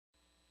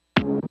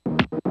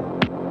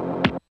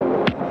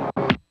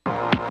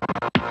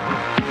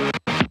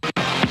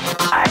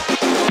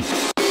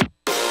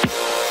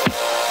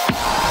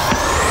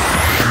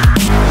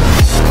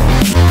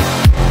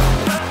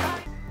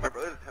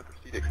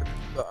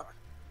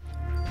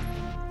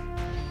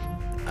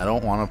I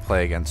don't want to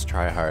play against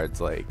tryhards.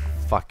 Like,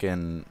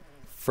 fucking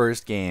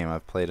first game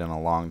I've played in a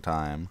long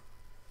time.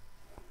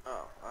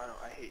 Oh,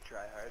 I hate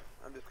tryhards.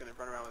 I'm just gonna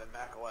run around with a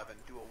Mac 11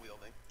 dual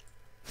wielding.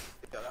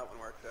 See how that one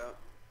works out.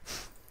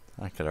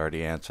 I could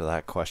already answer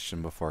that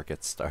question before it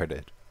gets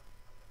started.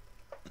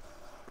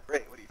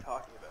 Great, what are you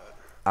talking about?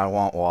 I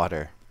want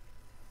water.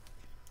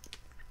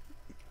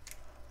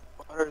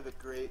 Water is a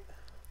great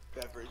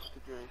beverage to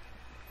drink.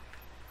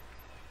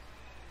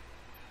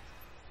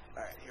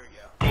 Alright, here we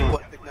go.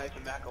 Ballistic knife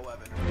and Mac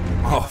 11.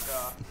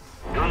 Oh.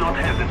 Do not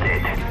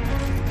hesitate.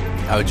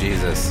 Oh,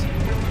 Jesus.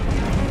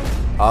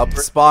 Up,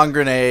 spawn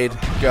grenade.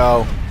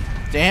 Go.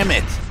 Damn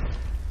it.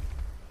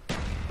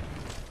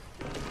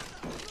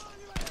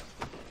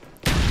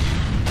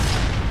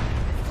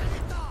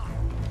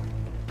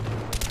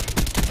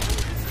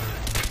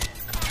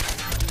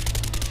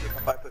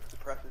 If I put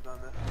suppressors on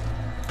this.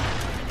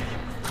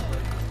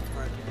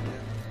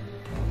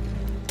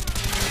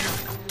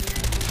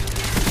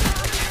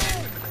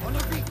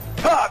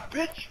 Ah,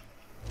 bitch!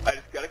 I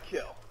just got a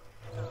kill.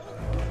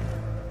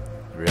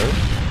 Really?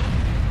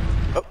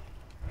 Oh.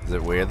 Is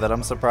it weird that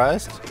I'm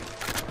surprised?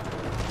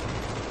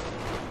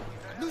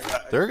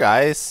 There are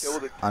guys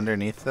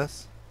underneath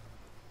this.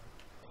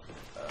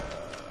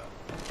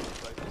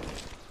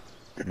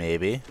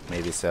 Maybe.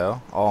 Maybe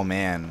so. Oh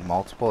man,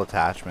 multiple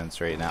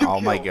attachments right now. Oh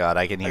my god,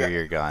 I can hear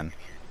your gun.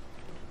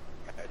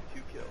 I had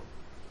 2 kills.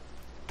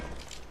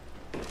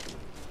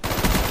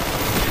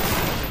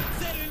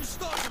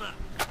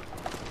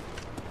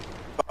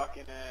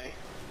 Fucking A.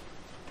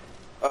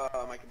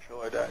 My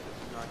controller died. This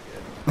is not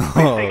good.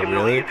 Oh,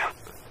 really?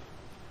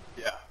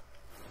 Yeah.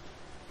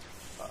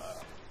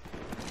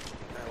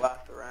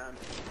 Last round.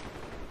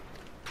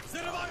 I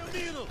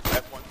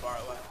have 1 bar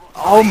left.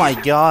 Oh my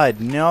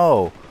god,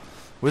 no.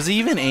 Was he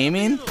even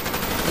aiming?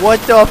 What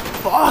the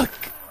fuck?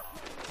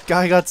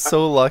 Guy got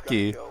so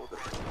lucky.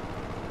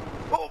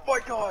 Oh my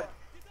god!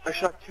 I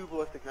shot 2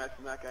 ballistic knives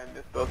from that guy and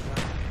missed both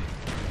times.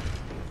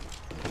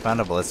 Found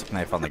a ballistic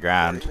knife on the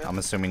ground. I'm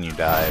assuming you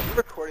died. Are you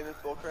recording this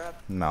bullcrap?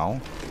 No.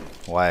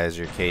 Why, is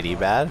your KD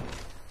bad?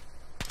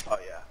 Oh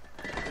yeah.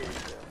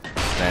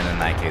 Then in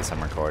that case,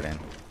 I'm recording.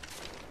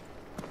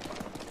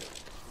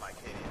 My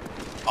KD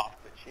is off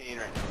the chain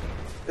right now.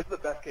 This is the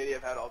best KD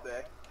I've had all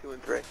day. 2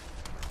 and 3.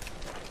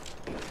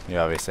 You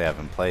obviously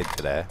haven't played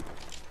today.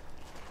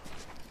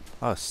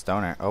 Oh,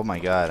 stoner. Oh my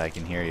god, I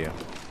can hear you.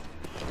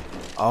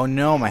 Oh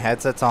no, my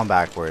headset's on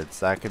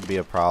backwards. That could be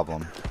a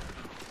problem.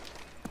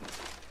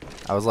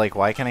 I was like,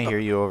 why can't I hear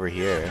you over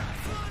here?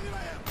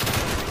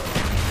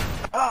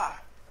 Ah!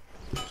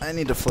 I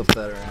need to flip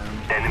that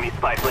around. Enemy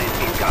spy planes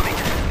incoming.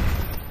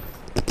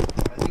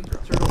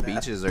 Turtle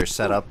Beaches are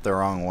set up the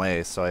wrong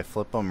way, so I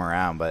flip them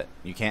around, but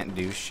you can't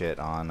do shit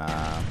on,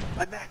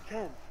 My Mac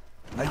 10.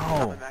 I just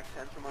got my Mac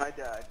 10 from when I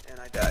died, and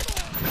I died.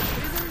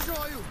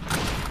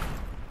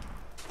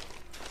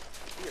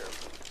 Here.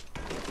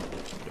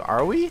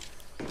 Are we?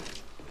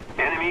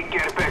 Enemy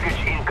care package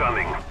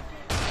incoming.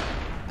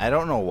 I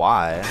don't know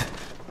why.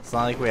 It's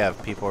not like we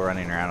have people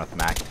running around with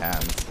Mac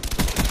 10s.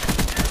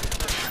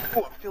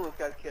 Oh, I'm stealing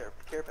this guy's care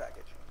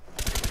package.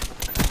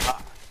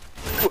 Ah.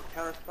 Ooh,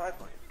 counter spy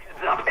plane.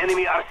 Heads up,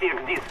 enemy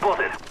RCXD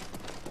spotted.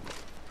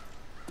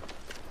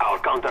 Our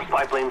counter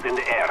spy planes in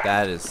the air.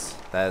 That is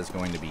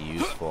going to be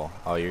useful.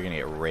 Oh, you're gonna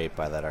get raped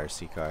by that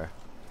RC car.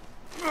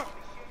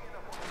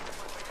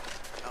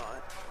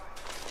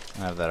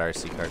 I have that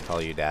RC car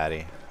call you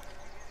daddy.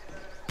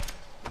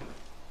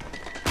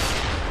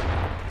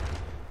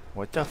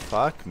 What the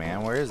fuck,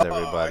 man? Where is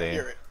everybody? I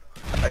hear it.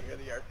 I hear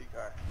the RC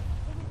car.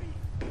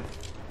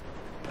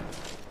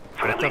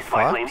 What the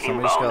fuck?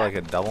 Somebody just got like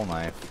a double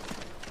knife.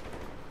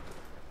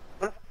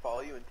 I'm gonna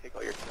follow you and take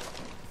all your kills.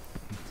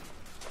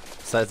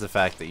 Besides the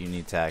fact that you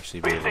need to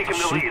actually be able to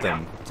shoot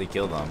them to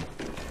kill them.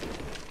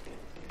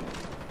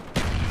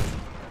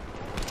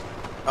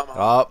 Come on.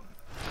 Oh,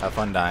 have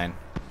fun dying.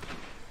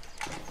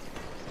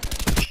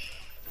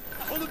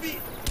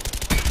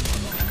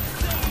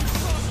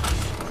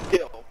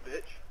 Kill,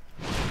 bitch.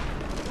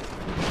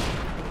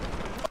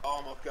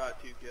 Almost got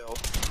 2 kills.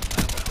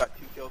 I almost got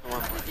 2 kills in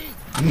 1 point.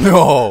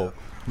 No,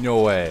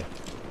 no way.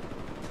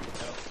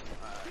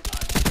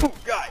 Ooh,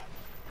 guy.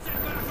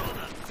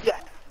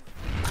 Yes.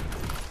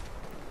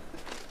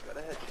 Got a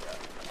headshot.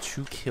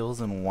 2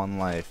 kills in 1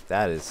 life.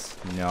 That is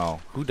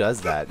no. Who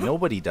does that?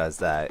 Nobody does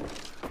that.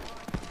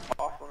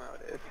 Awful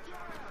nowadays.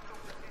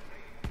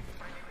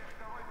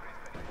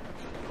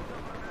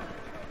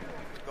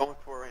 Going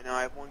for it right now.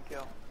 I have 1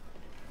 kill.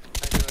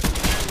 I do it.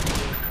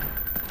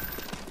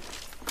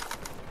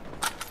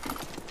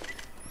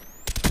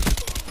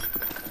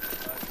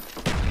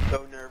 So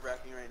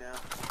nerve-wracking right now.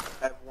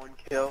 I have 1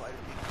 kill. I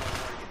just need to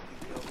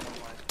get 2 kills in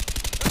 1 life.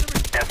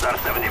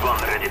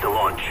 SR-71 ready to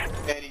launch.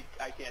 And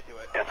I can't do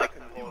it. I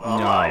couldn't pull it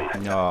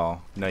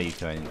off. No, you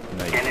couldn't.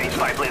 No, you Enemy couldn't.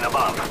 spy plane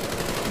above.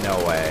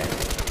 No way.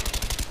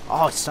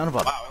 Oh, son of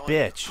a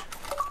bitch.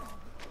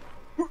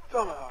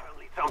 Somehow.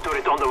 Some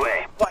turret on the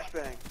way.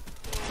 Flashbang.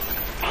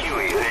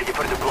 Huey ready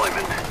for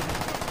deployment.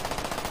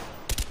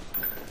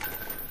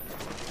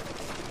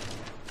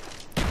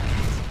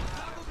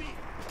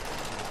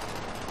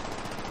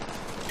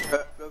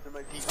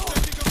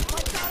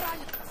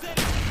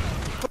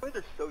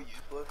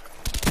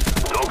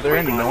 they're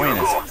annoying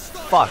as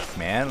fuck,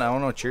 man. I don't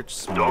know what you're Dogs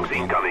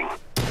smoking. incoming.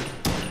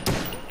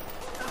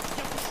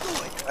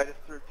 I just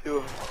threw 2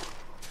 of them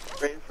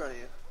right in front of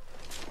you.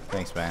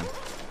 Thanks, man.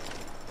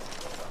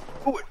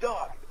 Ooh, a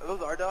dog. Are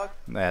those our dogs?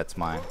 That's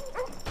mine.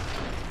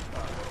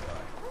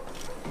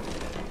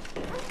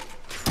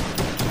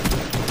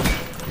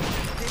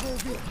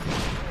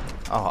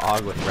 Oh,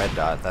 Og with red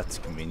dot. That's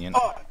convenient.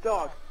 Oh, a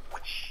dog.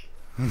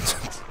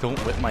 Don't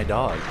whip my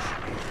dogs.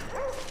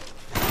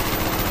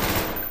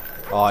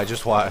 Oh, I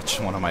just watched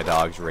one of my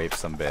dogs rape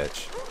some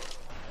bitch.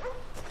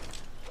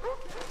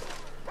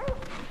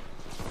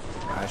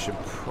 I should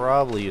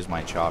probably use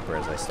my chopper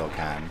as I still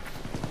can.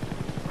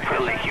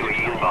 Friendly Huey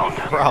inbound.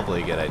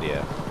 Probably a good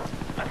idea.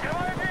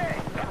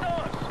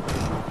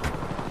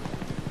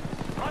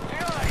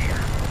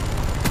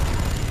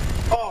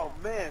 Oh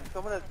man,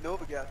 someone has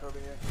Nova gas over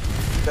here.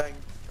 I'm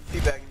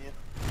teabagging you.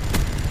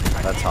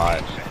 That's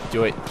hot.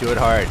 Do it. Do it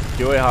hard.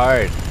 Do it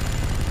hard.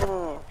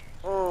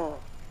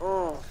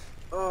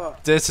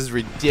 This is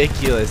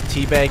ridiculous.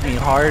 Teabag me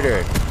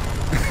harder.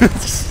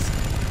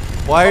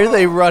 Why are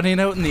they running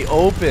out in the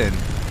open?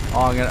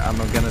 Oh, I'm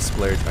gonna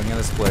splurge. I'm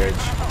gonna splurge.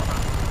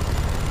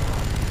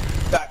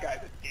 That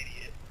guy's an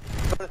idiot.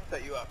 I'm gonna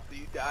set you up so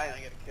you die and I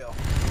get a kill.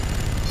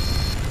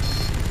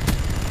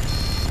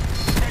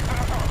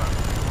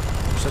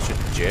 You're such a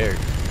jerk.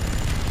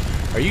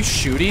 Are you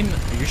shooting?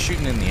 You're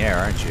shooting in the air,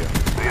 aren't you?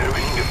 We are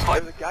winning this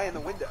fight. There's a guy in the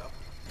window.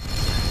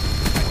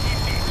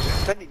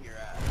 Defending your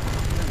ass.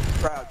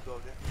 Proud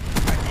soldier.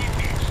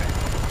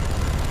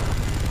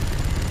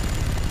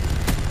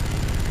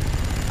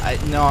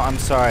 No, I'm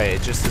sorry. I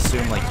just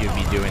assumed like you'd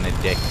be doing a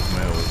dick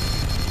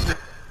move.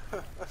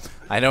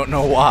 I don't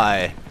know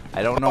why.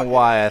 I don't know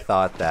why I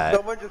thought that.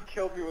 Someone just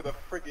killed me with a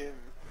friggin'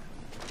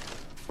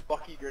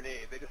 lucky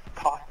grenade. They just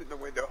tossed it in the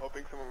window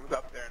hoping someone was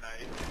up there and I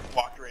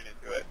walked right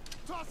into it.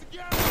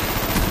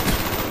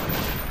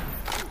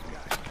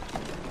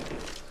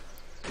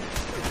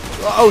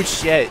 Oh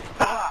shit!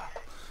 Ah!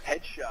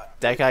 Headshot.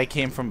 That guy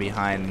came from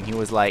behind and he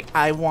was like,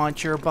 "I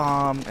want your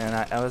bomb," and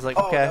I was like,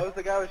 Oh, "Okay." that was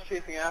the guy I was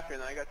chasing after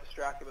and then I got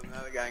distracted with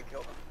another guy and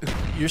killed him.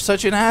 You're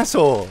such an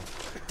asshole.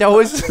 That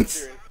was. I'm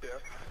serious too.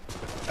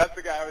 That's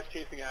the guy I was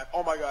chasing after.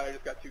 Oh my god, I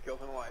just got 2 kills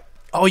in a life.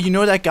 Oh, you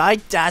know that guy?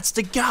 That's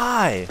the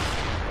guy.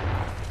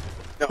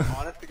 No,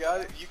 honest to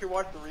God, you can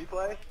watch the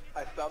replay.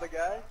 I saw the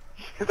guy.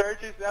 I started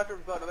chasing after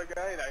him, saw another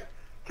guy, and I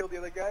killed the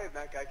other guy, and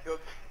that guy killed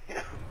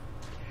him.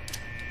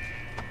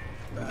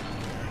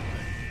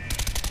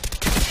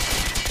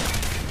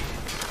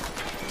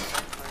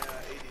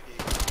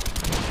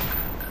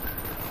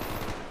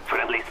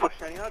 Friendly Oh,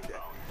 shiny object.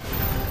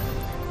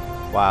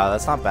 Wow,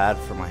 that's not bad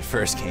for my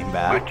first game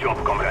back. Good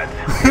job, comrades.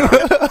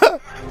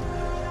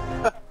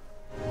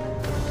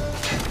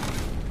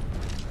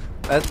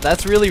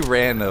 That's really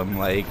random.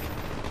 Like,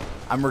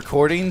 I'm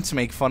recording to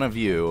make fun of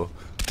you,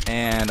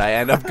 and I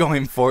end up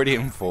going 40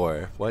 and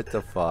 4. What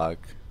the fuck?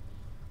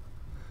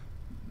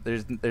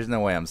 There's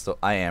no way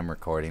I am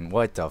recording.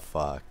 What the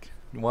fuck?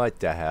 What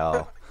the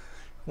hell?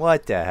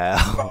 What the hell?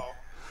 Oh,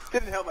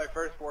 didn't help my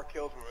first 4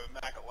 kills were with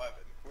Mac 11,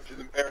 which is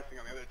embarrassing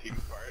on the other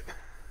team's part.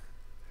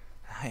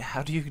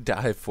 How do you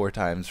die 4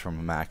 times from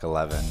a Mac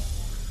 11?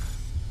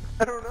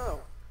 I don't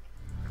know.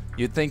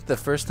 You'd think the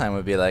first time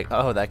would be like,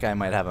 oh, that guy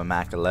might have a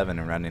Mac 11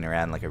 and running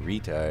around like a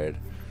retard.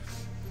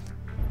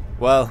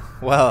 Well,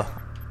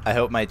 I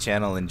hope my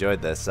channel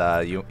enjoyed this.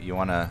 You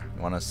wanna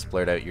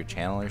splurt out your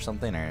channel or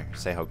something, or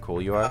say how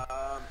cool you are?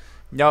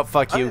 No,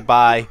 fuck you.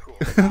 Bye. Cool.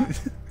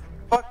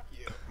 Fuck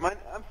you.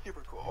 I'm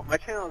super cool. My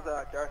channel is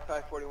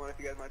Dark541 if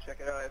you guys want to check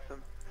it out. I have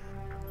some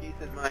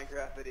decent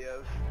Minecraft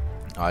videos.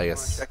 Oh, I I want to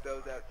guess check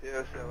those out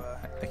too. So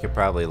I could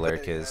probably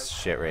lurk his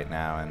shit right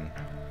now. And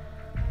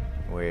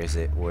where is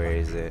it? Where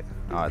is it?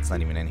 Oh, it's not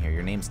even in here.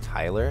 Your name's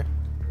Tyler?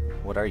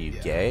 What are you,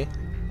 gay?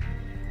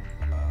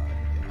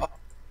 yeah.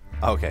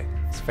 Okay,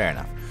 it's fair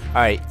enough. All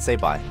right, say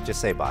bye. Just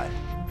say bye.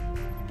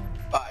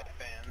 Bye,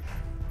 fans.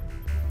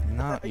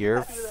 Not Are you your.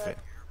 happy with that?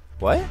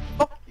 What?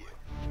 Fuck you.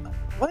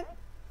 What?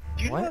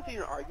 Do you What? not have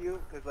to argue?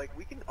 Because like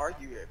we can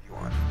argue here if you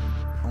want.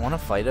 I want to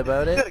fight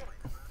about You it. gotta-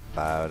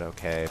 Loud.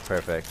 Okay,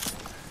 perfect.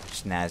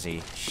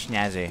 Snazzy,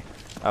 snazzy.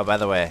 Oh, by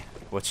the way,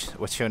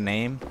 what's your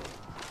name?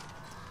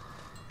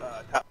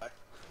 Tyler.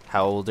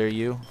 How old are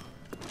you?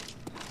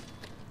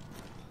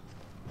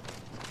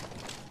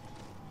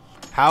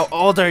 How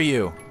old are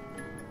you?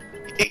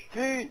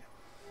 18.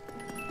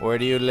 Where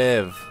do you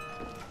live?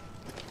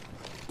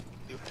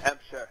 New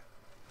Hampshire.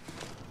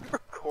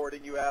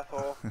 Recording, you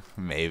asshole.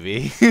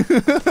 Maybe.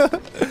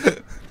 Fuck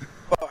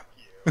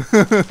you.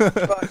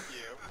 Fuck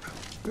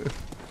you.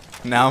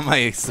 Now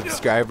my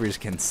subscribers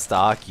can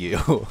stalk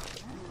you.